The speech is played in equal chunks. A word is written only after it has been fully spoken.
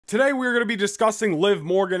Today we're going to be discussing Liv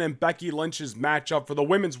Morgan and Becky Lynch's matchup for the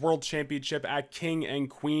Women's World Championship at King and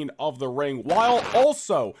Queen of the Ring, while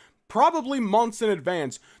also, probably months in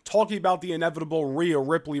advance, talking about the inevitable Rhea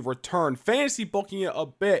Ripley return, fantasy booking it a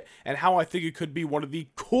bit, and how I think it could be one of the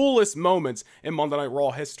coolest moments in Monday Night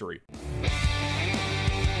Raw history.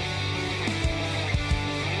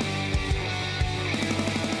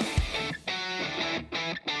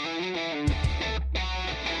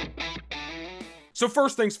 So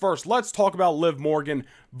first things first, let's talk about Liv Morgan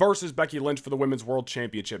versus Becky Lynch for the Women's World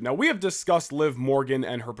Championship. Now, we have discussed Liv Morgan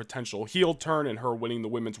and her potential heel turn and her winning the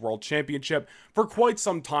Women's World Championship for quite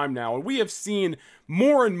some time now, and we have seen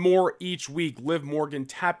more and more each week Liv Morgan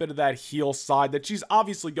tap into that heel side that she's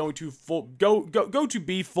obviously going to go to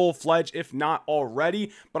be full-fledged, if not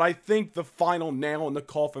already. But I think the final nail in the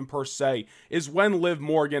coffin per se is when Liv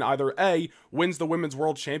Morgan either A, wins the Women's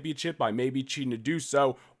World Championship by maybe cheating to do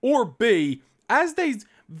so, or B, as they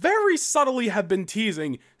very subtly have been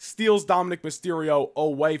teasing, steals Dominic Mysterio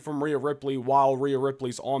away from Rhea Ripley while Rhea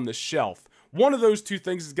Ripley's on the shelf. One of those two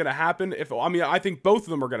things is going to happen. I think both of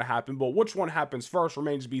them are going to happen, but which one happens first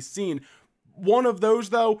remains to be seen. One of those,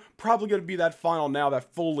 though, probably going to be that final now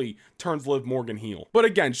that fully turns Liv Morgan heel. But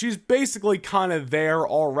again, she's basically kind of there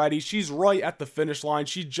already. She's right at the finish line.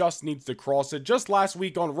 She just needs to cross it. Just last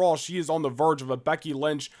week on Raw, she is on the verge of a Becky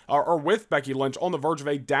Lynch, or with Becky Lynch, on the verge of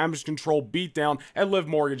a damage control beatdown, and Liv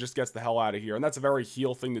Morgan just gets the hell out of here. And that's a very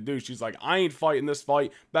heel thing to do. She's like, I ain't fighting this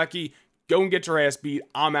fight. Becky, go and get your ass beat.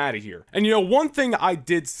 I'm out of here. And you know, one thing I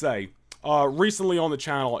did say recently on the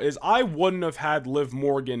channel is I wouldn't have had Liv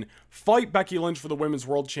Morgan fight Becky Lynch for the Women's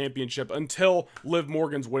World Championship until Liv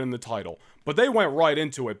Morgan's winning the title. But they went right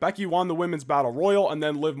into it. Becky won the Women's Battle Royal, and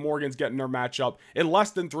then Liv Morgan's getting her matchup in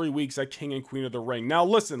less than 3 weeks at King and Queen of the Ring. Now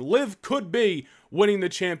listen, Liv could be winning the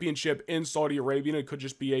championship in Saudi Arabia, and it could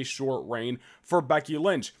just be a short reign for Becky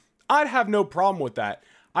Lynch. I'd have no problem with that.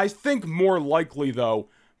 I think more likely, though,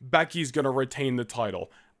 Becky's going to retain the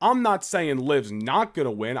title. I'm not saying Liv's not going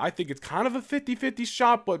to win. I think it's kind of a 50-50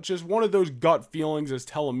 shot, but just one of those gut feelings is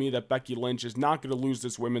telling me that Becky Lynch is not going to lose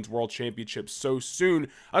this Women's World Championship so soon,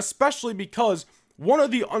 especially because one of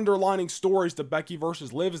the underlining stories to Becky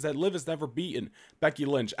versus Liv is that Liv has never beaten Becky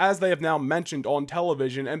Lynch, as they have now mentioned on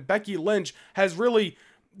television, and Becky Lynch has really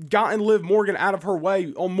gotten Liv Morgan out of her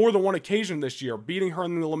way on more than one occasion this year, beating her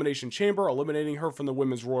in the Elimination Chamber, eliminating her from the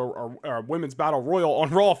Women's Battle Royal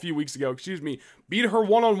on Raw a few weeks ago, beat her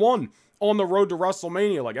one-on-one on the road to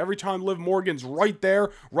WrestleMania. Like, every time Liv Morgan's right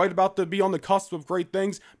there, right about to be on the cusp of great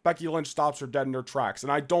things, Becky Lynch stops her dead in her tracks. And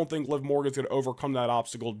I don't think Liv Morgan's going to overcome that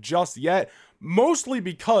obstacle just yet, mostly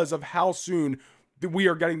because of how soon we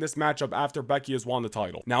are getting this matchup after Becky has won the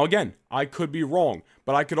title. Now again, I could be wrong,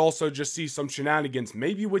 but I could also just see some shenanigans,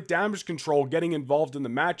 maybe with Damage Control getting involved in the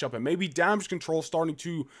matchup, and maybe Damage Control starting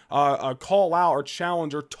to call out or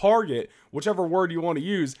challenge or target, whichever word you want to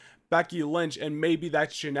use, Becky Lynch, and maybe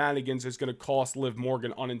that shenanigans is going to cost Liv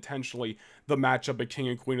Morgan unintentionally the matchup at King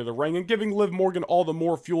and Queen of the Ring, and giving Liv Morgan all the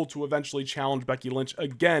more fuel to eventually challenge Becky Lynch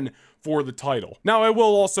again for the title. Now, I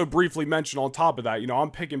will also briefly mention on top of that,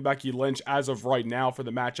 I'm picking Becky Lynch as of right now for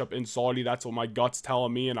the matchup in Saudi. That's what my gut's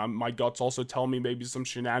telling me, and my gut's also telling me maybe some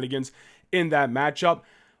shenanigans in that matchup.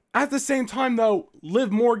 At the same time, though, Liv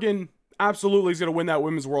Morgan absolutely is going to win that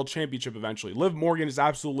Women's World Championship eventually. Liv Morgan is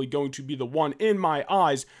absolutely going to be the one, in my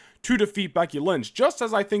eyes, to defeat Becky Lynch, just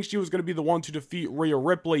as I think she was going to be the one to defeat Rhea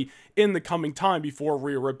Ripley in the coming time before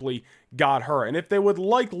Rhea Ripley got her. And if they would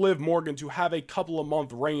like Liv Morgan to have a couple of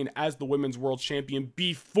month reign as the Women's World Champion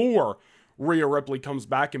before Rhea Ripley comes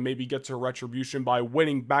back and maybe gets her retribution by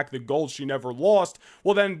winning back the gold she never lost,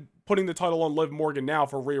 well then putting the title on Liv Morgan now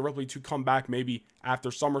for Rhea Ripley to come back maybe after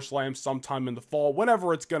SummerSlam sometime in the fall,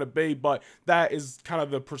 whenever it's going to be. But that is kind of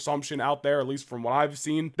the presumption out there, at least from what I've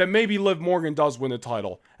seen, that maybe Liv Morgan does win the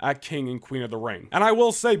title at King and Queen of the Ring. And I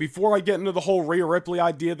will say, before I get into the whole Rhea Ripley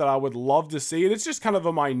idea that I would love to see, and it's just kind of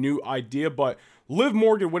a minute idea, but Liv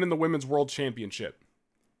Morgan winning the Women's World Championship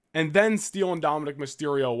and then stealing Dominic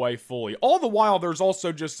Mysterio away fully. All the while, there's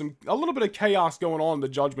also just a little bit of chaos going on in the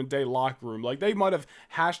Judgment Day locker room. Like, they might have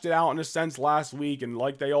hashed it out in a sense last week, and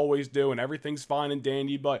like they always do, and everything's fine and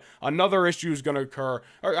dandy, but another issue is going to occur.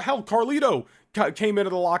 Or hell, Carlito came into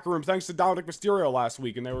the locker room thanks to Dominic Mysterio last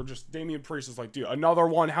week, and they were just, Damian Priest is like, dude, another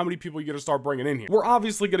one, how many people are you going to start bringing in here? We're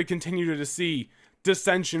obviously going to continue to see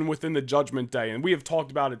dissension within the Judgment Day, and we have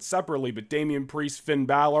talked about it separately, but Damian Priest, Finn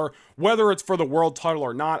Balor, whether it's for the world title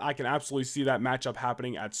or not, I can absolutely see that matchup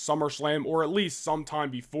happening at SummerSlam, or at least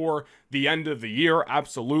sometime before the end of the year,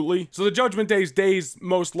 absolutely. So the Judgment Day's days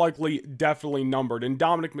most likely definitely numbered, and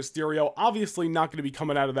Dominic Mysterio obviously not going to be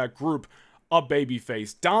coming out of that group a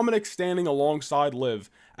babyface. Dominic standing alongside Liv,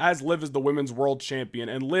 as Liv is the women's world champion,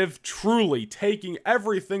 and Liv truly taking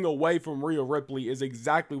everything away from Rhea Ripley is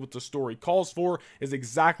exactly what the story calls for, is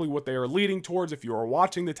exactly what they are leading towards if you are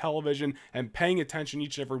watching the television and paying attention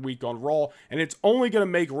each and every week on Raw, and it's only going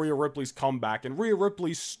to make Rhea Ripley's comeback and Rhea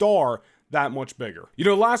Ripley's star that much bigger. You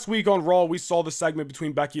know, last week on Raw, we saw the segment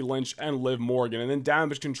between Becky Lynch and Liv Morgan, and then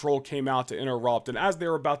Damage Control came out to interrupt, and as they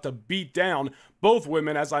were about to beat down both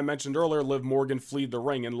women, as I mentioned earlier, Liv Morgan fled the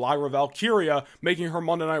ring, and Lyra Valkyria, making her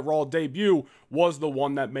Monday Night Raw debut, was the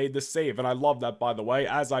one that made the save, and I love that, by the way.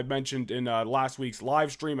 As I mentioned in last week's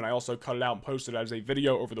live stream, and I also cut it out and posted it as a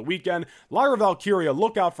video over the weekend, Lyra Valkyria,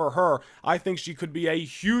 look out for her. I think she could be a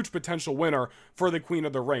huge potential winner for the Queen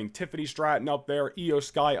of the Ring. Tiffany Stratton up there, Io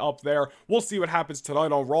Sky up there. We'll see what happens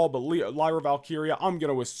tonight on Raw, but Lyra Valkyria, I'm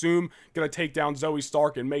going to assume, going to take down Zoe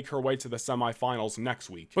Stark and make her way to the semifinals next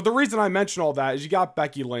week. But the reason I mention all that is you got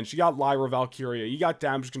Becky Lynch, you got Lyra Valkyria, you got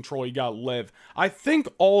Damage Control, you got Liv. I think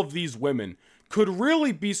all of these women could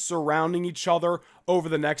really be surrounding each other over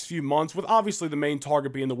the next few months, with obviously the main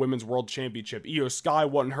target being the Women's World Championship. Io Sky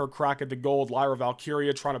wanting her crack at the gold, Lyra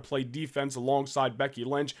Valkyria trying to play defense alongside Becky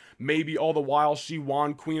Lynch, maybe all the while she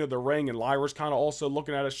won Queen of the Ring, and Lyra's kind of also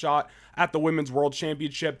looking at a shot at the Women's World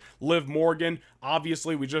Championship. Liv Morgan,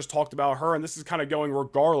 obviously we just talked about her, and this is kind of going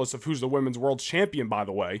regardless of who's the Women's World Champion, by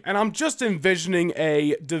the way. And I'm just envisioning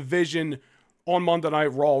a division on Monday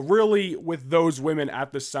Night Raw, really with those women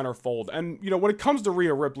at the centerfold. And, you know, when it comes to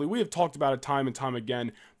Rhea Ripley, we have talked about it time and time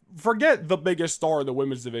again. Forget the biggest star in the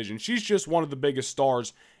women's division. She's just one of the biggest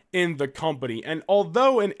stars in the company. And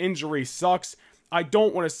although an injury sucks, I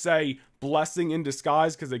don't want to say blessing in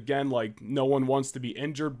disguise, because again, like, no one wants to be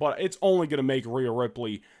injured, but it's only going to make Rhea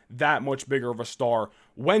Ripley that much bigger of a star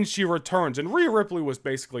when she returns. And Rhea Ripley was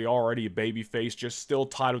basically already a babyface, just still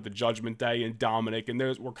tied with the Judgment Day and Dominic, and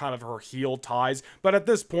those were kind of her heel ties. But at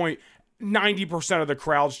this point, 90% of the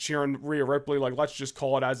crowd's cheering Rhea Ripley, like, let's just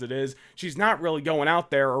call it as it is. She's not really going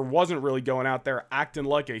out there, or wasn't really going out there acting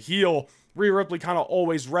like a heel. Rhea Ripley kind of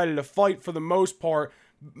always ready to fight for the most part.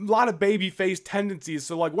 A lot of babyface tendencies,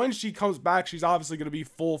 so like when she comes back, she's obviously going to be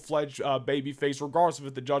full-fledged babyface, regardless of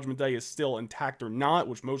if the Judgment Day is still intact or not,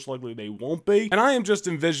 which most likely they won't be. And I am just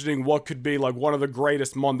envisioning what could be like one of the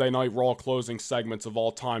greatest Monday Night Raw closing segments of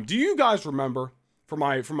all time. Do you guys remember, for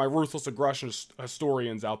my Ruthless Aggression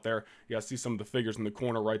historians out there, you guys see some of the figures in the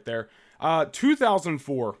corner right there,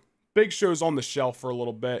 2004, Big Show's on the shelf for a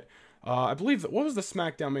little bit. I believe that, what was the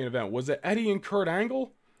SmackDown main event? Was it Eddie and Kurt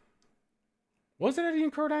Angle? Was it Eddie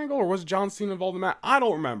and Kurt Angle, or was John Cena involved in that? I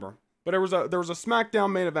don't remember. But there was a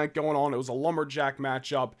SmackDown main event going on. It was a lumberjack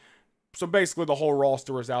matchup. So basically the whole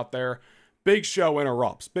roster was out there. Big Show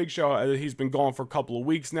interrupts. Big Show, he's been gone for a couple of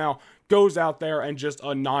weeks now, goes out there and just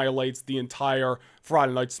annihilates the entire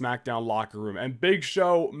Friday Night SmackDown locker room. And Big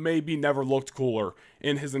Show maybe never looked cooler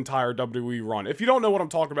in his entire WWE run. If you don't know what I'm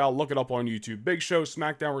talking about, look it up on YouTube. Big Show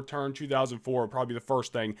SmackDown Return 2004, probably the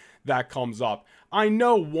first thing that comes up. I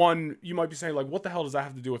know you might be saying, like, what the hell does that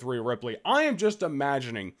have to do with Rhea Ripley? I am just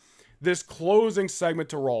imagining this closing segment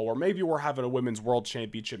to Raw, where maybe we're having a Women's World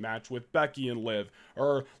Championship match with Becky and Liv,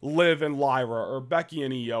 or Liv and Lyra, or Becky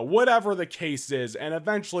and Io, whatever the case is, and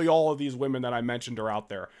eventually all of these women that I mentioned are out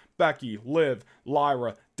there. Becky, Liv,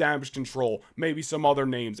 Lyra, Damage Control, maybe some other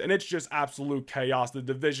names, and it's just absolute chaos. The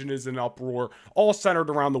division is in uproar, all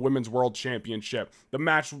centered around the Women's World Championship. The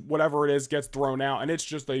match, whatever it is, gets thrown out, and it's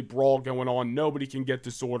just a brawl going on. Nobody can get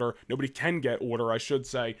order, I should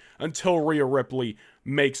say, until Rhea Ripley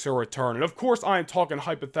makes her return. And of course, I am talking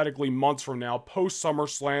hypothetically months from now, post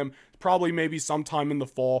SummerSlam, probably maybe sometime in the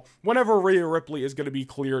fall, whenever Rhea Ripley is going to be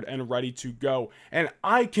cleared and ready to go. And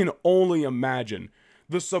I can only imagine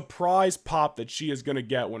the surprise pop that she is going to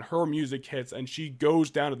get when her music hits and she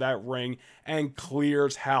goes down to that ring and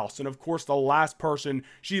clears house. And of course, the last person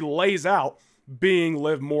she lays out being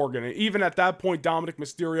Liv Morgan. And even at that point, Dominic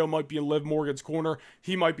Mysterio might be in Liv Morgan's corner.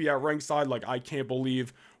 He might be at ringside like, I can't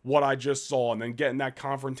believe what I just saw. And then getting that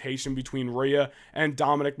confrontation between Rhea and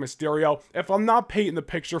Dominic Mysterio. If I'm not painting the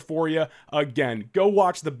picture for you, again, go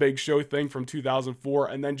watch the Big Show thing from 2004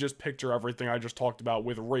 and then just picture everything I just talked about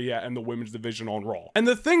with Rhea and the women's division on Raw. And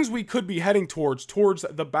the things we could be heading towards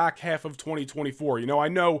the back half of 2024. You know, I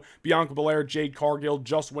know Bianca Belair, Jade Cargill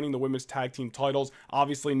just winning the women's tag team titles.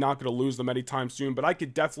 Obviously not going to lose them anytime soon, but I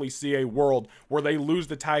could definitely see a world where they lose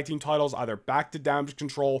the tag team titles either back to Damage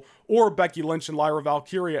Control or Becky Lynch and Lyra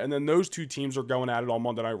Valkyria, and then those two teams are going at it on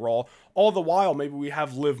Monday Night Raw. All the while, maybe we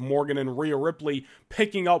have Liv Morgan and Rhea Ripley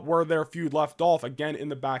picking up where their feud left off again in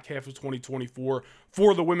the back half of 2024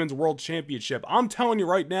 for the Women's World Championship. I'm telling you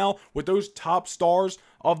right now, with those top stars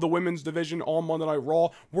of the women's division on Monday Night Raw,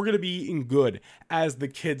 we're going to be eating good, as the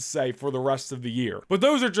kids say, for the rest of the year. But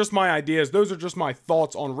those are just my ideas. Those are just my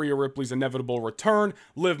thoughts on Rhea Ripley's inevitable return,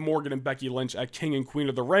 Liv Morgan and Becky Lynch at King and Queen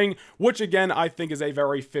of the Ring, which again, I think is a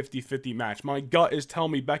very 50-50 match. My gut is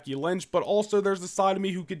telling me Becky Lynch, but also there's a side of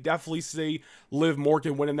me who could definitely see Liv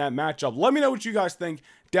Morgan winning that matchup. Let me know what you guys think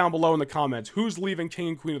down below in the comments. Who's leaving King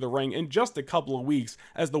and Queen of the Ring in just a couple of weeks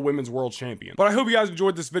as the Women's World Champion? But I hope you guys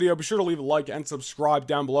enjoyed this video. Be sure to leave a like and subscribe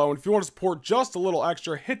down below. And if you want to support just a little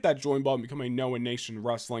extra, hit that join button, become a Noah Nation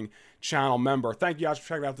Wrestling channel member. Thank you guys for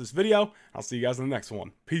checking out this video. I'll see you guys in the next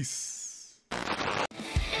one. Peace.